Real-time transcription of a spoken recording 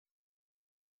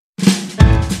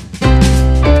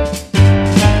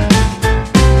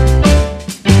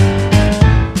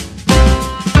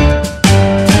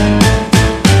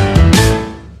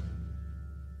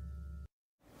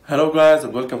Hello guys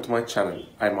and welcome to my channel.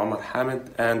 I'm Omar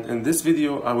Hamid, and in this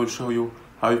video I will show you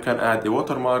how you can add a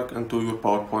watermark into your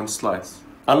PowerPoint slides.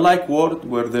 Unlike Word,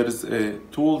 where there is a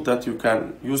tool that you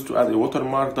can use to add a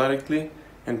watermark directly,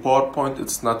 in PowerPoint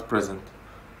it's not present.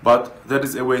 But there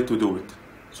is a way to do it.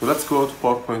 So let's go to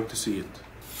PowerPoint to see it.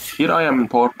 Here I am in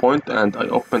PowerPoint and I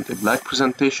opened a blank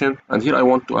presentation, and here I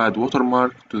want to add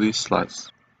watermark to these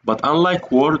slides. But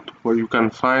unlike Word, where you can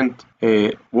find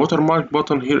a watermark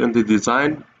button here in the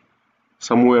design,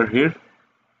 somewhere here,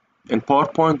 in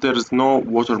PowerPoint there is no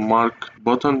watermark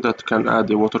button that can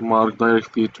add a watermark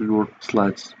directly to your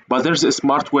slides. But there's a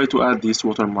smart way to add these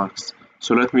watermarks.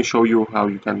 So let me show you how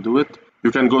you can do it. You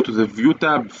can go to the View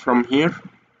tab from here,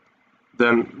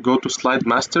 then go to Slide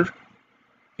Master.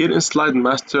 Here in Slide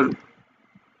Master,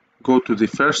 go to the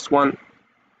first one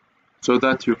so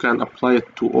that you can apply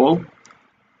it to all,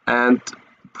 and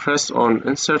press on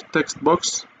Insert Text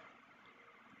Box.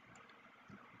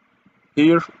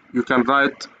 Here you can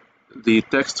write the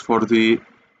text for the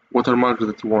watermark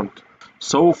that you want.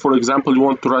 So for example, you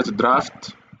want to write a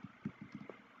draft.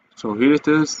 So here it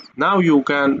is. Now you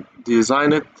can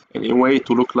design it in a way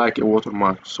to look like a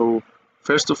watermark. So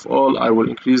first of all, I will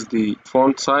increase the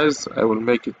font size. I will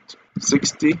make it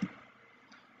 60.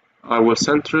 I will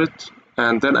center it,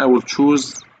 and then I will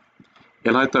choose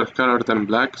a lighter color than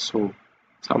black, so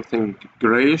something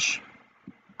grayish.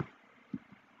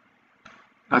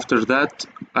 After that,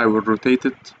 I will rotate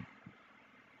it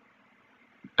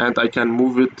and I can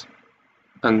move it,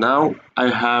 and now I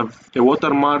have a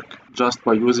watermark just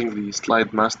by using the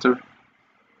Slide Master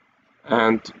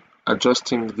and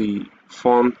adjusting the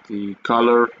font, the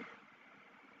color,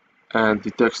 and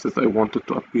the text that I wanted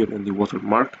to appear in the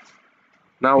watermark.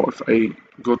 Now if I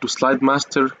go to Slide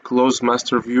Master, close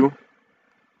Master View,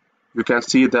 you can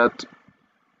see that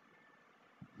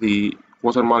the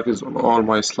watermark is on all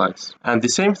my slides. And the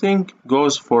same thing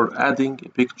goes for adding a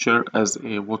picture as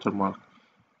a watermark.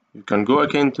 You can go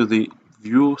again to the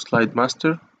View Slide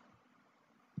Master,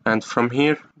 and from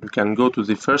here you can go to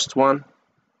the first one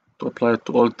to apply it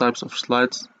to all types of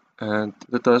slides. And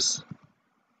let us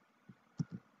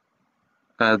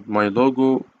add my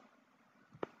logo.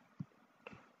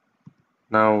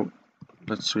 Now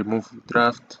let's remove the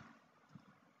draft.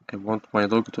 I want my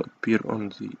logo to appear on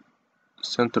the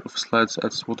center of slides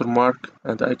as watermark,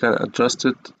 and I can adjust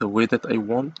it the way that I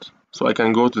want. So I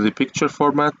can go to the picture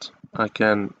format. I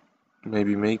can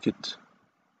maybe make it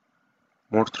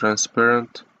more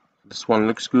transparent. This one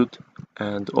looks good.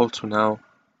 And also now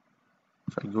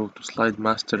if I go to Slide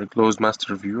Master, close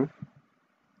Master View,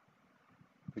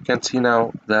 you can see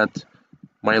now that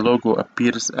my logo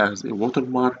appears as a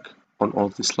watermark on all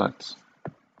the slides.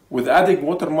 With adding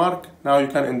watermark, now you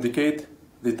can indicate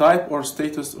the type or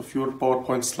status of your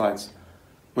PowerPoint slides,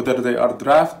 whether they are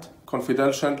draft,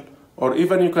 confidential, or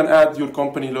even you can add your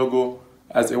company logo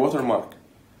as a watermark.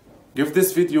 Give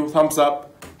this video a thumbs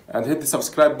up and hit the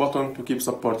subscribe button to keep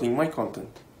supporting my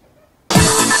content.